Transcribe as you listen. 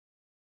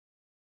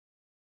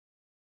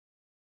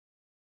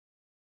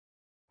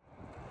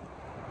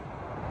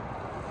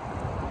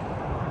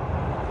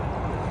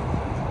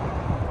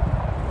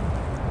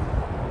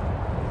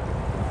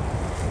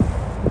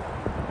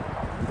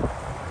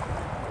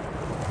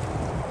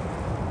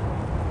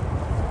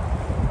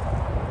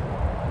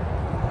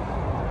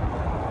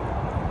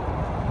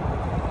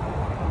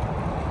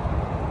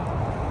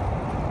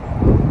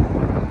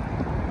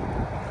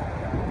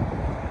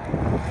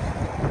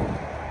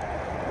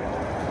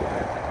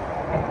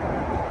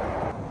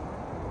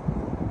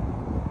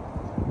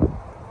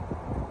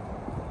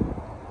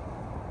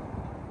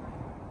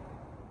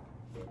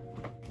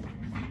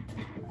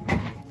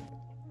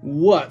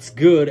What's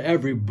good,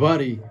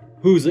 everybody?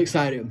 Who's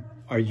excited?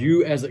 Are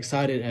you as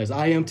excited as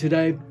I am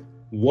today?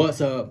 What's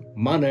up?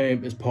 My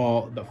name is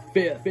Paul the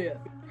Fifth.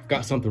 I've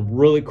got something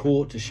really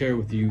cool to share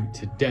with you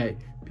today.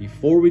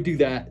 Before we do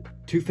that,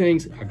 two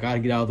things I gotta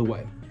get out of the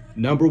way.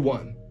 Number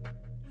one,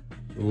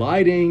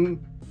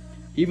 lighting.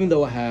 Even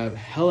though I have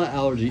hella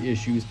allergy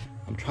issues,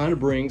 I'm trying to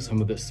bring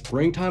some of the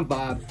springtime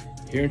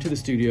vibe here into the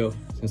studio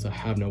since I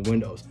have no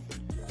windows.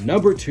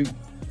 Number two,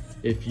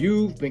 if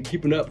you've been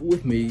keeping up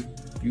with me,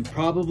 you've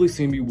probably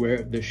seen me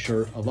wear this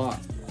shirt a lot.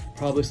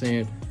 Probably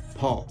saying,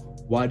 Paul,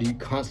 why do you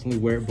constantly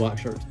wear black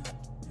shirts?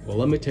 Well,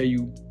 let me tell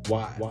you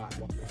why.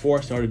 Before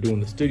I started doing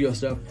the studio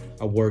stuff,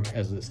 I worked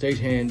as a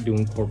stagehand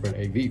doing corporate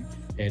AV.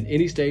 And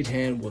any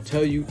stagehand will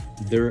tell you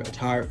their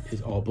attire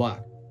is all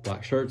black.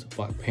 Black shirts,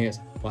 black pants,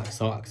 black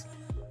socks,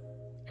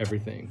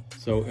 everything.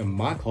 So in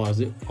my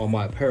closet, all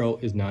my apparel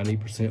is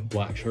 90%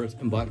 black shirts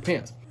and black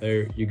pants.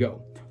 There you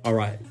go. All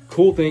right,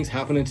 cool things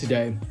happening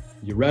today.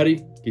 You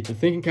ready? Get your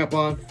thinking cap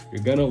on.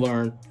 You're gonna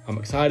learn. I'm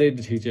excited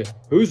to teach you.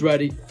 Who's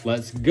ready?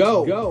 Let's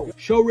go.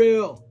 Show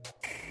reel.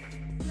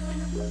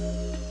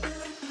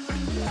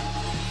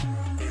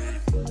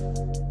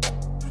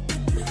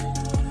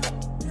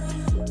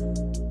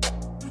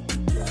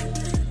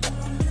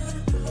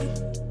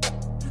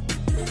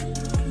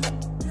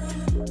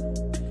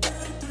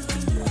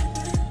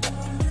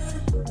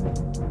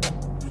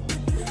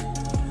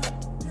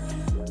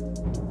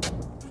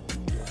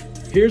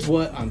 Here's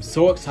what I'm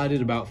so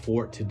excited about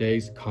for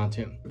today's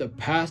content. The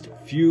past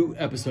few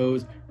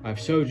episodes, I've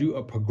showed you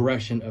a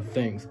progression of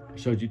things. I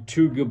showed you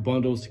 2 good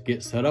bundles to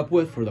get set up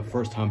with for the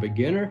first time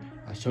beginner.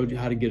 I showed you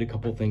how to get a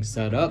couple things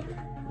set up.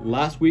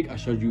 Last week, I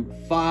showed you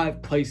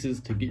 5 places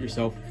to get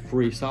yourself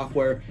free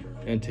software.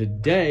 And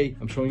today,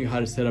 I'm showing you how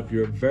to set up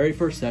your very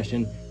first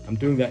session. I'm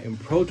doing that in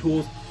Pro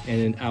Tools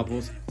and in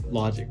Apple's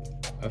Logic.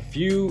 A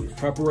few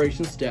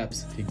preparation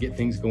steps to get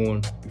things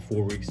going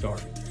before we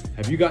start.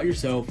 Have you got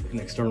yourself an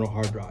external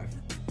hard drive?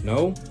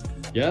 No?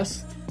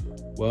 Yes?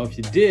 Well, if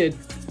you did,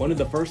 one of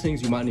the first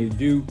things you might need to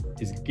do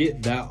is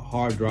get that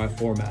hard drive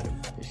formatted.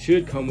 It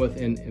should come with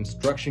an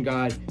instruction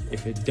guide.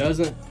 If it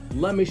doesn't,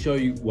 let me show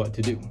you what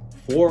to do.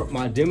 For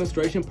my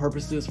demonstration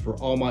purposes for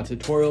all my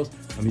tutorials,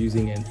 I'm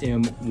using an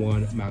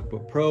M1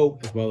 MacBook Pro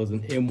as well as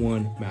an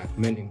M1 Mac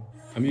Mini.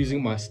 I'm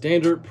using my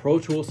standard Pro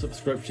Tools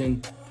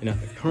subscription, and at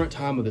the current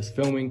time of this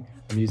filming,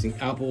 I'm using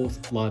Apple's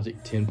Logic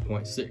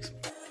 10.6.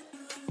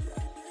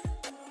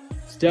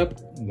 Step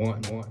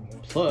 1,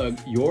 plug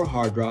your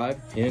hard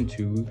drive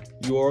into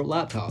your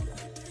laptop.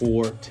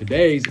 For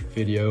today's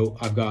video,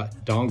 I've got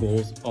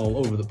dongles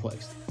all over the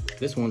place.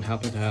 This one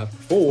happens to have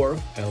 4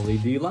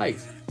 LED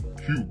lights.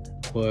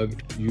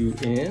 Plug you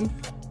in,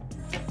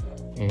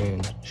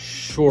 and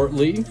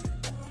shortly,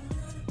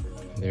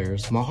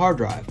 there's my hard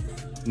drive.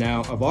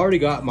 Now, I've already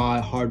got my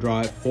hard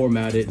drive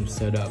formatted and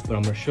set up, but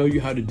I'm gonna show you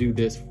how to do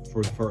this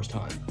for the first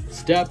time.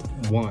 Step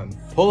 1,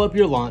 pull up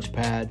your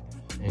Launchpad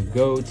and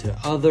go to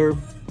Other,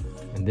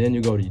 and then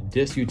you go to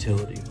Disk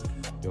Utility.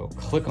 You'll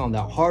click on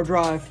that hard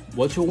drive.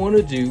 What you'll want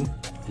to do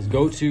is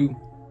go to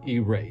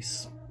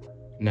Erase.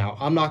 Now,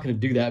 I'm not going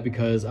to do that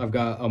because I've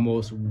got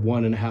almost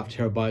 1.5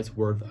 terabytes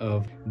worth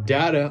of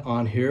data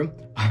on here.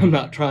 I'm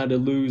not trying to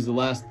lose the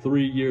last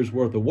 3 years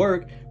worth of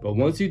work, but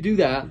once you do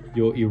that,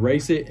 you'll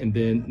erase it and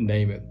then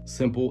name it.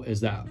 Simple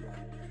as that.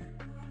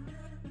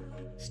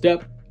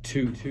 Step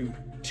 2.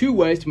 2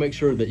 ways to make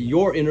sure that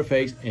your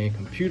interface and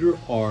computer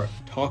are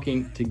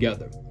talking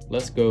together.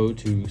 Let's go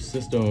to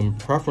System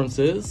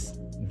Preferences.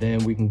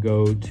 Then we can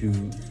go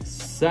to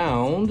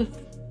Sound.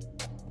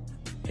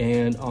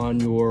 And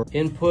on your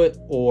input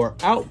or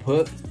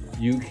output,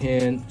 you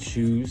can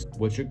choose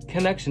what your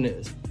connection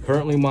is.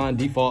 Currently mine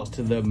defaults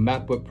to the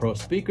MacBook Pro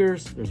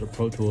speakers. There's a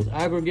Pro Tools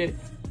aggregate,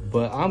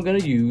 but I'm gonna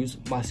use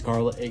my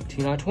Scarlett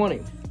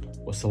 18920.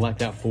 We'll select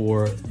that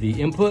for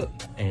the input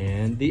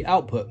and the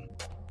output.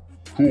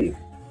 Cool.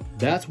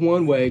 That's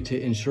one way to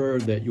ensure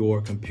that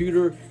your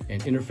computer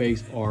and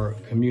interface are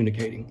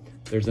communicating.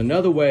 There's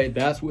another way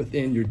that's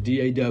within your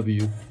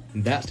DAW,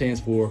 and that stands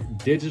for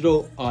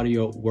Digital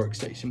Audio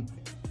Workstation.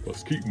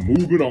 Let's keep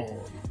moving on.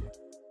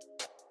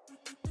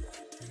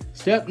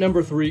 Step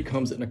number 3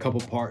 comes in a couple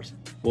parts.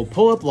 We'll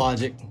pull up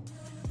Logic,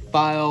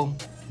 File,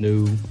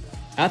 New.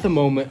 At the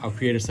moment, I'll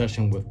create a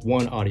session with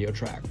 1 audio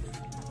track.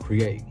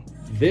 Create.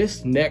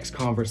 This next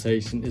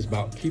conversation is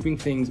about keeping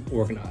things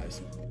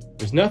organized.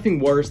 There's nothing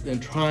worse than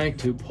trying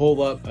to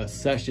pull up a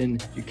session.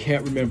 You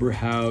can't remember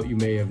how you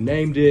may have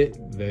named it,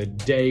 the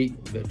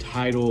date, the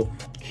title,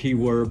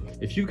 keyword.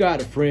 If you've got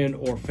a friend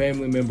or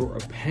family member or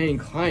paying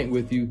client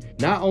with you,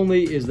 not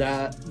only is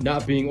that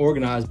not being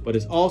organized, but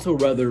it's also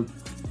rather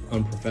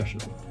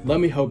unprofessional. Let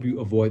me help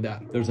you avoid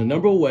that. There's a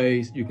number of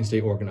ways you can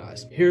stay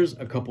organized. Here's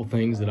a couple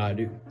things that I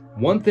do.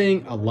 One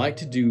thing I like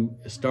to do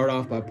is start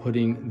off by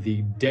putting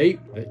the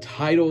date, the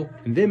title,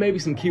 and then maybe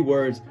some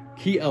keywords,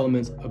 key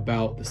elements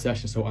about the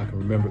session so I can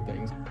remember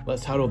things.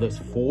 Let's title this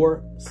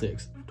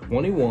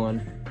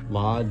 4/6/21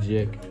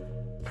 Logic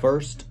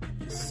First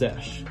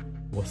Sesh.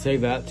 We'll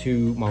save that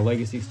to my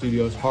Legacy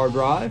Studios hard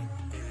drive.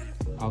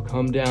 I'll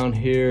come down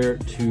here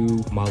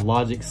to my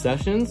Logic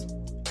sessions.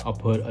 I'll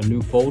put a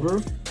new folder,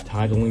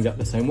 titling that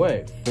the same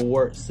way,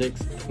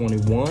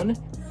 4621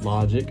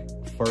 Logic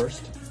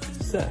first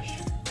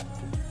sesh.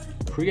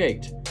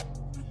 Create,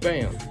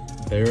 bam,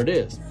 there it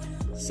is,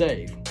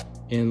 save.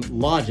 In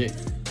Logic,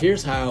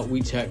 here's how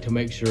we check to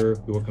make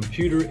sure your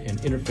computer and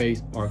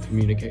interface are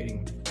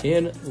communicating.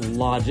 In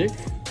Logic,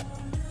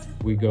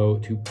 we go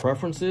to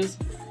Preferences,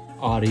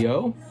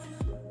 Audio,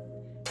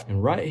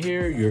 and right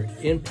here, your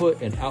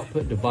input and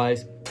output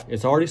device,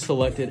 it's already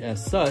selected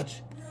as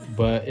such,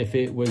 but if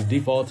it was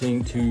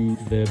defaulting to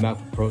the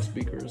MacBook Pro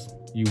speakers,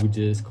 you would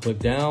just click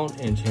down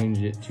and change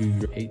it to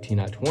your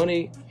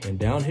 18x20, and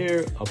down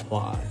here,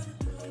 apply.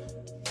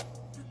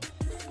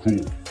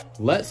 Cool.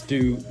 Let's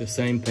do the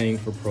same thing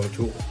for Pro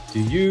Tools.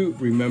 Do you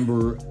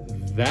remember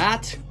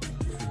that?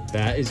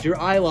 That is your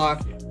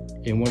iLok.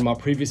 In one of my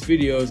previous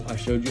videos, I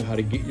showed you how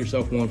to get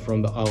yourself one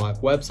from the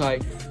iLok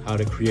website, how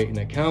to create an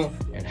account,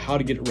 and how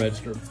to get it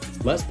registered.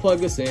 Let's plug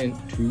this in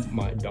to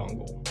my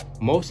dongle.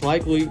 Most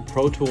likely,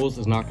 Pro Tools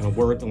is not going to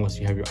work unless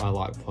you have your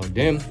iLok plugged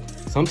in.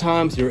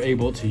 Sometimes you're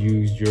able to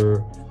use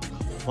your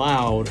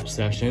cloud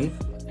session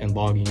and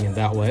logging in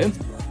that way.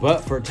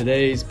 But for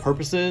today's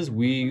purposes,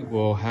 we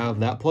will have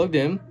that plugged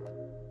in.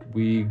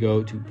 We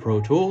go to Pro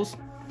Tools.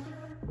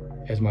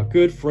 As my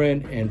good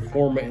friend and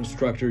former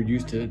instructor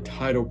used to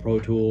title Pro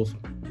Tools,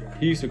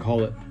 he used to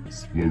call it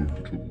Slow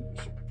Tools.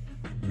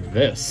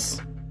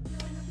 This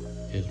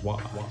is why.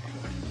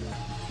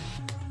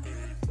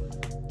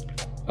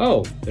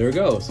 Oh, there it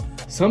goes.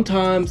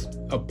 Sometimes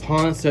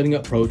upon setting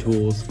up Pro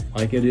Tools,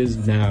 like it is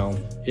now,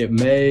 it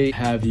may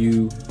have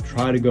you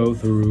try to go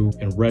through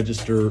and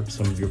register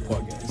some of your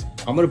plugins.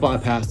 I'm gonna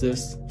bypass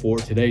this for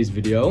today's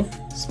video,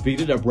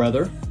 speed it up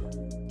rather.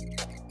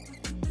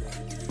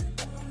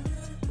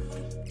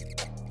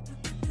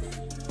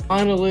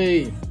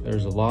 Finally,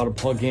 there's a lot of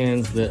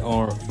plugins that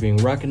aren't being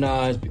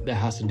recognized. That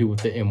has to do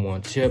with the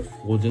M1 chip.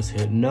 We'll just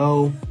hit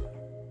no.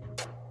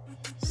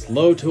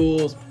 Slow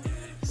Tools,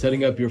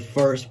 setting up your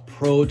first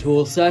Pro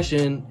Tools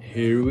session.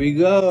 Here we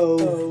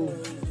go.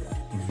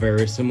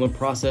 Very similar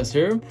process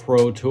here.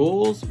 Pro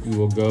Tools, we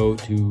will go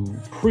to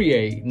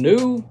create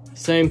new,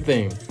 same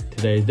thing.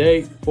 Today's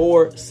date,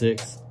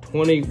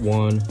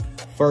 4/6/21,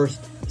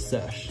 first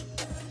sesh.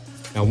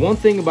 Now, one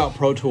thing about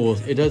Pro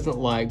Tools, it doesn't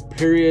like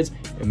periods.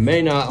 It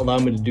may not allow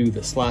me to do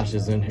the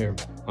slashes in here.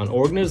 On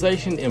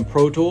organization in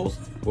Pro Tools,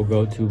 we'll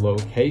go to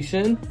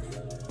location,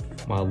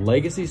 my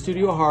Legacy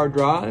Studio hard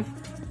drive.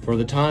 For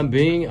the time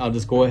being, I'll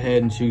just go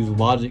ahead and choose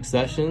Logic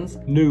Sessions,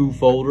 new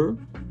folder,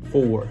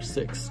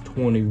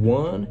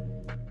 4/6/21,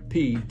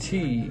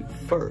 PT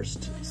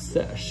first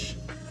sesh.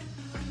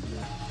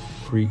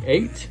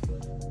 Create,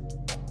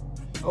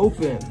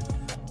 open,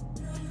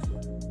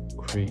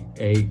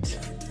 create.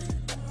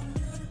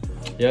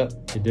 Yep,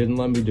 it didn't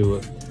let me do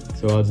it.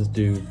 So I'll just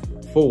do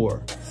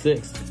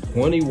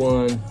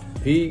 4/6/21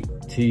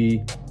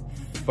 PT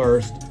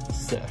first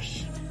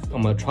sesh.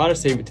 I'm gonna try to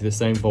save it to the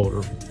same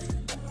folder.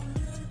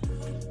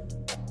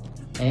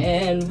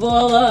 And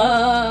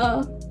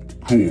voila!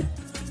 Cool.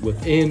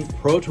 Within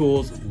Pro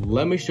Tools,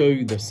 let me show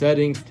you the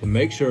settings to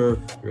make sure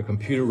your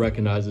computer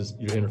recognizes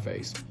your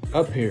interface.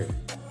 Up here,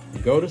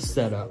 go to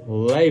Setup,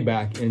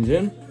 Layback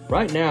Engine.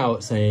 Right now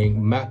it's saying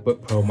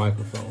MacBook Pro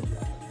microphone.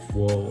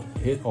 We'll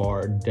hit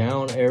our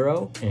down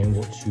arrow and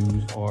we'll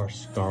choose our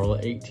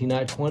Scarlett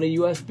 18i20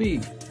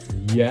 USB.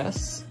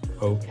 Yes,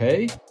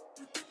 okay.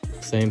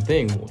 Same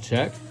thing, we'll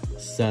check,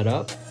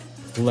 Setup,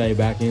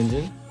 Playback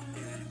Engine,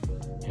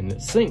 and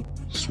it's synced.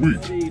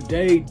 Sweet.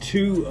 Day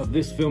 2 of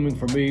this filming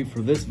for me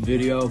for this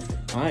video.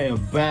 I am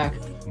back.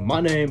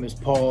 My name is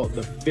Paul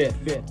the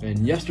Fifth, and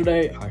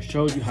yesterday I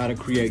showed you how to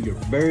create your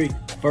very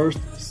first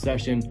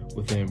session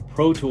within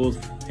Pro Tools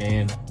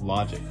and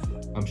Logic.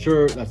 I'm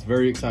sure that's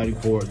very exciting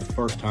for the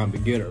first time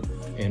beginner.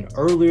 And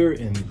earlier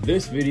in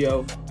this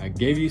video, I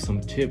gave you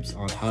some tips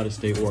on how to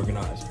stay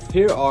organized.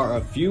 Here are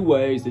a few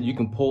ways that you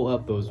can pull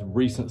up those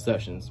recent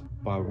sessions.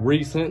 By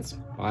recents,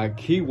 by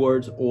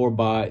keywords, or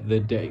by the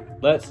date.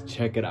 Let's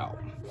check it out.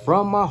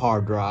 From my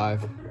hard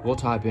drive, we'll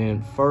type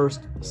in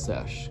first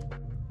sesh,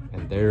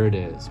 and there it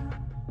is.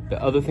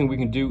 The other thing we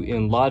can do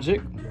in Logic,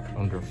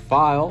 under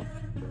File,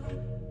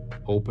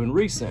 Open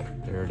Recent,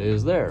 there it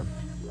is there.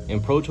 In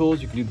Pro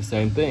Tools, you can do the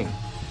same thing.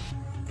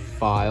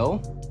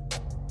 File,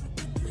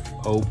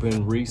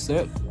 Open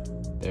Recent,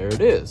 there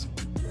it is.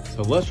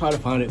 So let's try to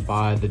find it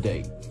by the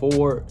date,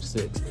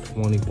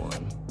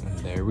 4/6/21. And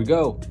there we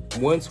go.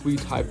 Once we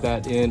type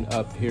that in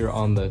up here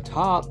on the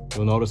top,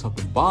 you'll notice at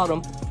the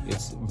bottom,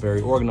 it's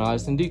very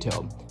organized and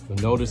detailed. You'll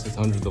notice it's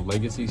under the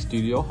Legacy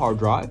Studio hard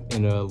drive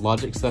in a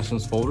Logic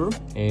Sessions folder,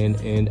 and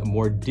in a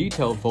more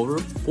detailed folder,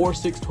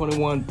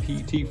 4/6/21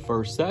 PT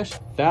first sesh.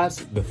 That's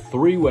the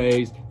 3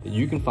 ways that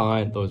you can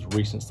find those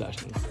recent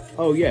sessions.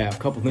 Oh yeah, a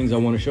couple things I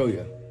want to show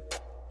you.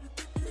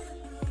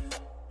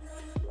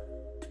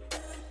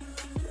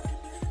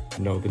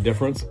 Know the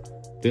difference?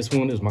 This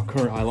one is my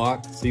current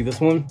iLok. See this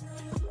one?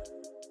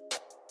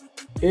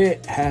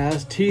 It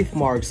has teeth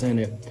marks in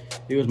it.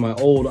 It was my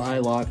old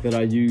iLock that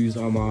I used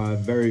on my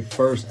very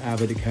first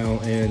Avid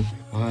account, and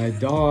my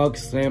dog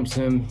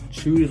Samson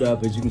chewed it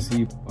up, as you can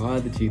see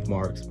by the teeth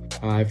marks.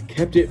 I've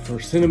kept it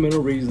for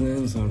sentimental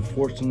reasons.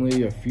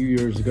 Unfortunately, a few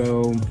years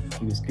ago,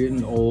 he was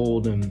getting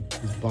old and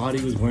his body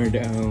was wearing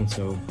down,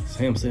 so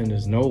Samson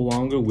is no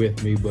longer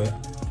with me, but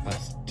I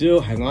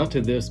still hang on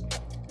to this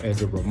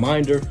as a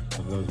reminder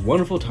of those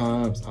wonderful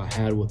times I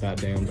had with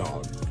that damn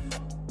dog.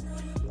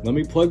 Let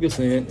me plug this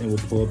in and we'll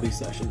pull up these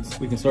sessions.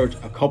 We can search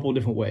a couple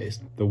different ways.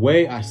 The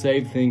way I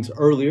saved things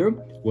earlier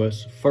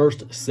was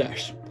first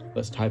sesh.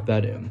 Let's type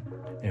that in.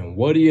 And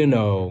what do you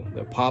know,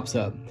 that pops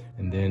up.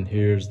 And then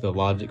here's the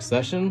Logic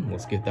session.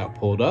 Let's get that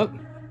pulled up.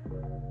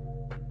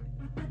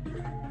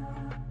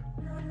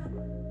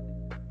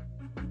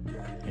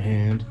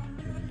 And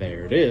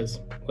there it is.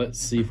 Let's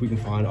see if we can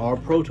find our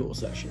Pro Tools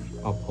session.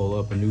 I'll pull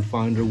up a new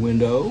Finder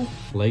window,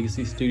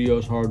 Legacy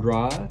Studios hard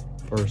drive,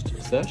 first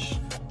sesh.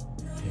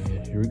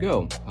 And here we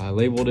go. I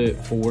labeled it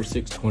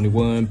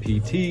 4621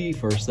 PT,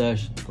 first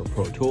sesh for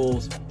Pro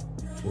Tools.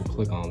 We'll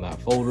click on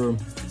that folder.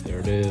 There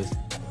it is.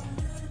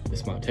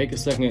 This might take a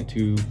second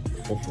to,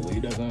 hopefully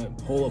it doesn't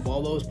pull up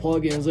all those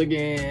plugins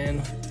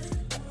again.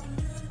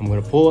 I'm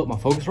gonna pull up my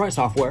Focusrite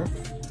software.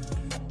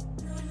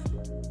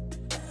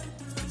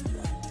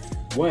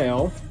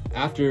 Well,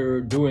 after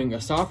doing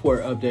a software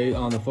update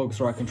on the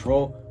Focusrite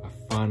control, I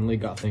finally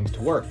got things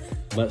to work.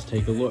 Let's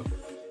take a look.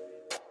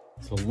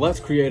 So let's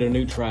create a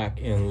new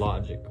track in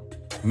Logic.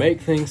 Make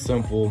things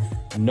simple,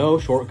 no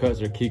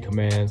shortcuts or key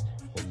commands.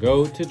 We'll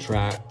go to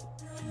track,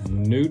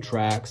 new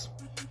tracks.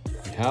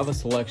 We have a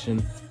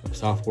selection of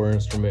software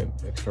instrument,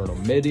 external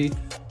MIDI,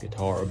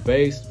 guitar or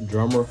bass,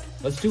 drummer.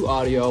 Let's do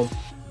audio,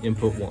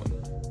 input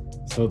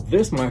 1. So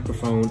this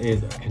microphone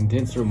is a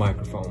condenser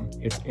microphone.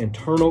 Its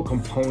internal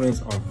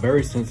components are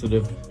very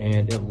sensitive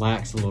and it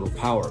lacks a little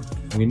power.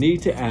 We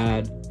need to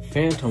add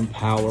phantom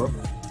power,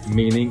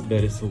 meaning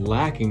that it's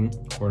lacking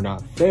or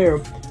not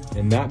there,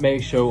 and that may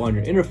show on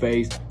your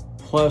interface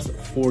plus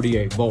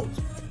 48 volts.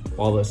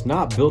 While it's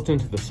not built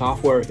into the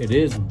software, it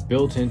is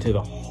built into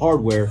the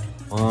hardware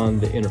on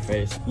the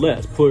interface.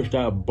 Let's push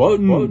that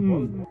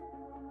button.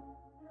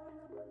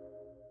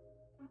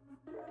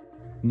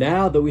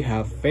 Now that we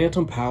have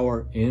phantom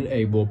power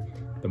enabled,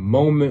 the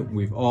moment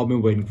we've all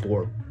been waiting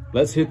for,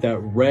 let's hit that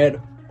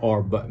red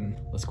R button.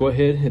 Let's go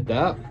ahead and hit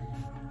that.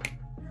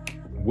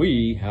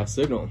 We have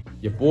signal.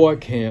 Your boy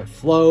can't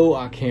flow,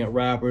 I can't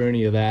rap or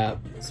any of that,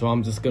 so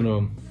I'm just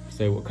gonna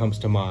say what comes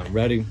to mind.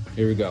 Ready?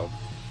 Here we go.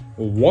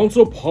 Once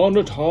upon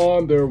a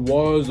time, there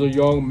was a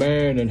young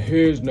man, and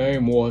his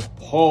name was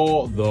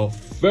Paul the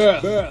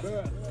Fifth.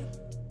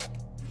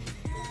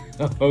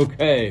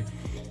 Okay,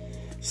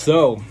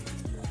 so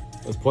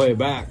let's play it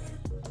back.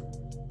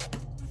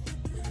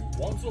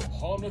 Once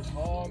upon a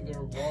time,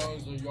 there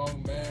was a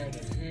young man,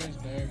 and his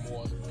name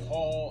was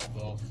Paul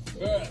the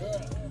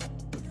Fifth.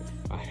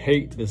 I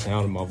hate the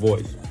sound of my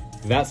voice.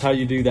 That's how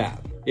you do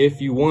that. If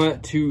you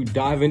want to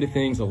dive into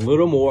things a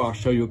little more, I'll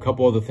show you a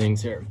couple other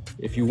things here.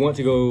 If you want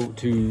to go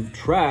to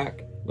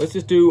track, let's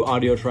just do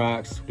audio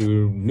tracks,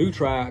 do new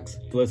tracks.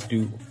 Let's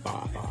do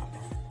 5.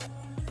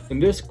 In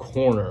this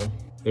corner,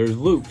 there's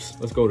loops.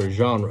 Let's go to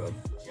genre.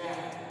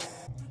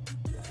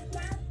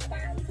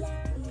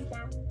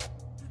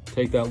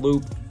 Take that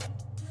loop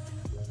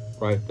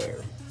right there.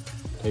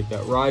 Take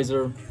that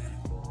riser.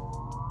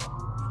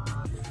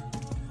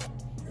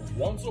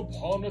 Once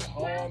upon a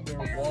time, there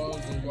was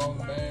a young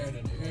man,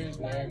 and his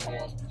name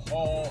was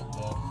Paul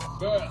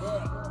the Fifth.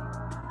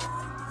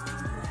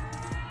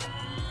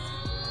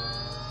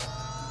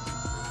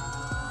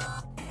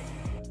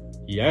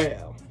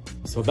 Yeah,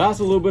 so that's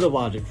a little bit of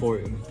Logic for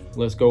you.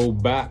 Let's go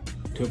back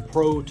to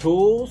Pro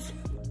Tools.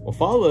 We'll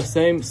follow the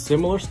same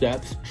similar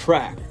steps.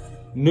 Track,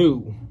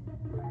 new,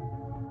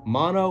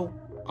 mono,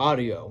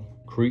 audio,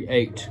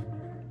 create.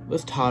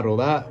 Let's title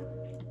that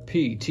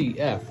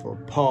PTF for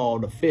Paul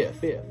the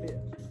Fifth.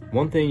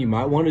 One thing you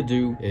might want to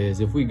do is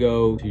if we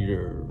go to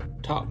your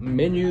top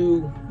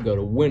menu, go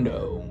to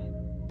Window,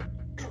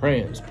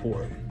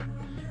 Transport.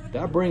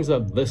 That brings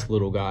up this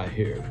little guy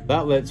here.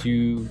 That lets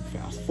you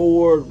fast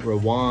forward,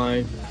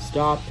 rewind,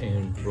 stop,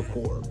 and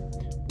record.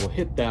 We'll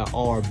hit that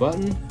R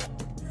button.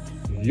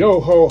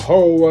 Yo ho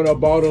ho and a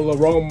bottle of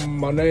rum.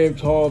 My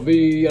name's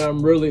Harvey.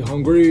 I'm really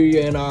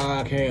hungry and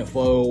I can't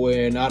flow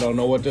and I don't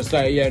know what to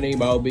say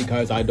anymore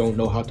because I don't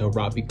know how to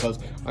rap because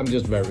I'm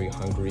just very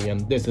hungry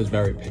and this is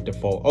very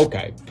pitiful.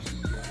 Okay.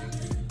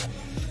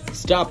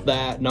 Stop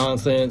that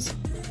nonsense.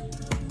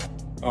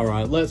 All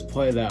right, let's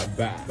play that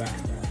back.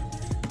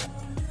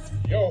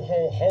 Yo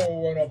ho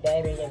ho and a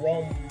bottle of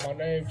rum. My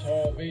name's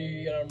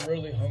Harvey and I'm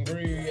really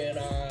hungry and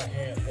I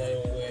can't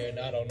flow and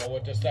I don't know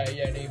what to say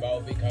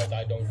anymore because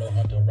I don't know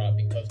how to rap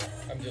because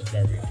I'm just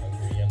very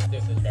hungry and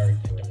this is very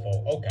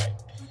pitiful. Okay.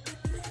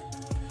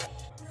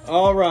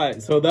 All right,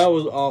 so that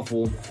was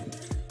awful.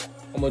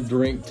 I'm gonna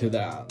drink to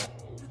that.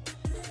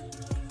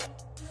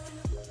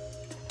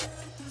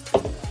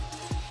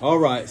 All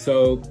right,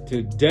 so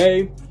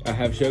today I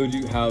have showed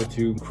you how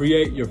to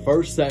create your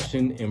first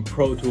session in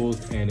Pro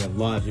Tools and in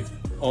Logic.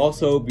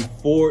 Also,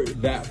 before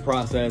that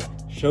process,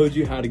 showed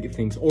you how to get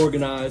things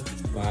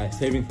organized by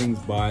saving things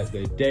by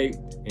the date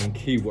and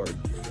keyword.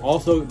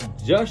 Also,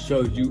 just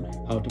showed you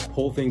how to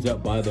pull things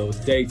up by those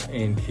dates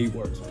and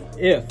keywords.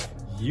 If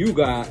you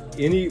got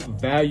any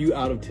value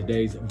out of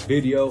today's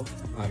video,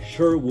 I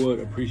sure would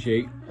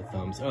appreciate a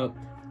thumbs up.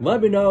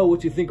 Let me know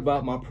what you think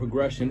about my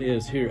progression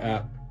is here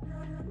at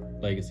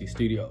Legacy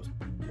Studios.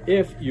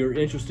 If you're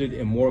interested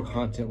in more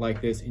content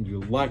like this and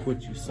you like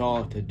what you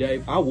saw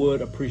today, I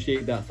would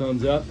appreciate that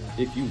thumbs up.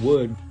 If you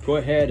would, go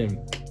ahead and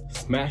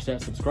smash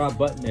that subscribe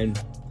button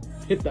and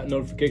hit that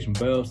notification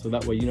bell so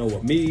that way you know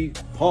what me,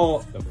 Paul,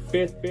 the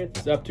fifth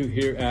is up to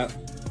here at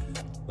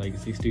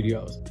Legacy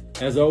Studios.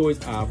 As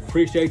always, I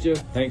appreciate you.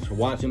 Thanks for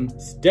watching.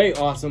 Stay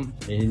awesome.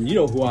 And you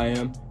know who I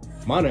am.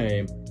 My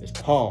name is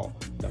Paul,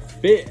 the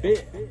fifth.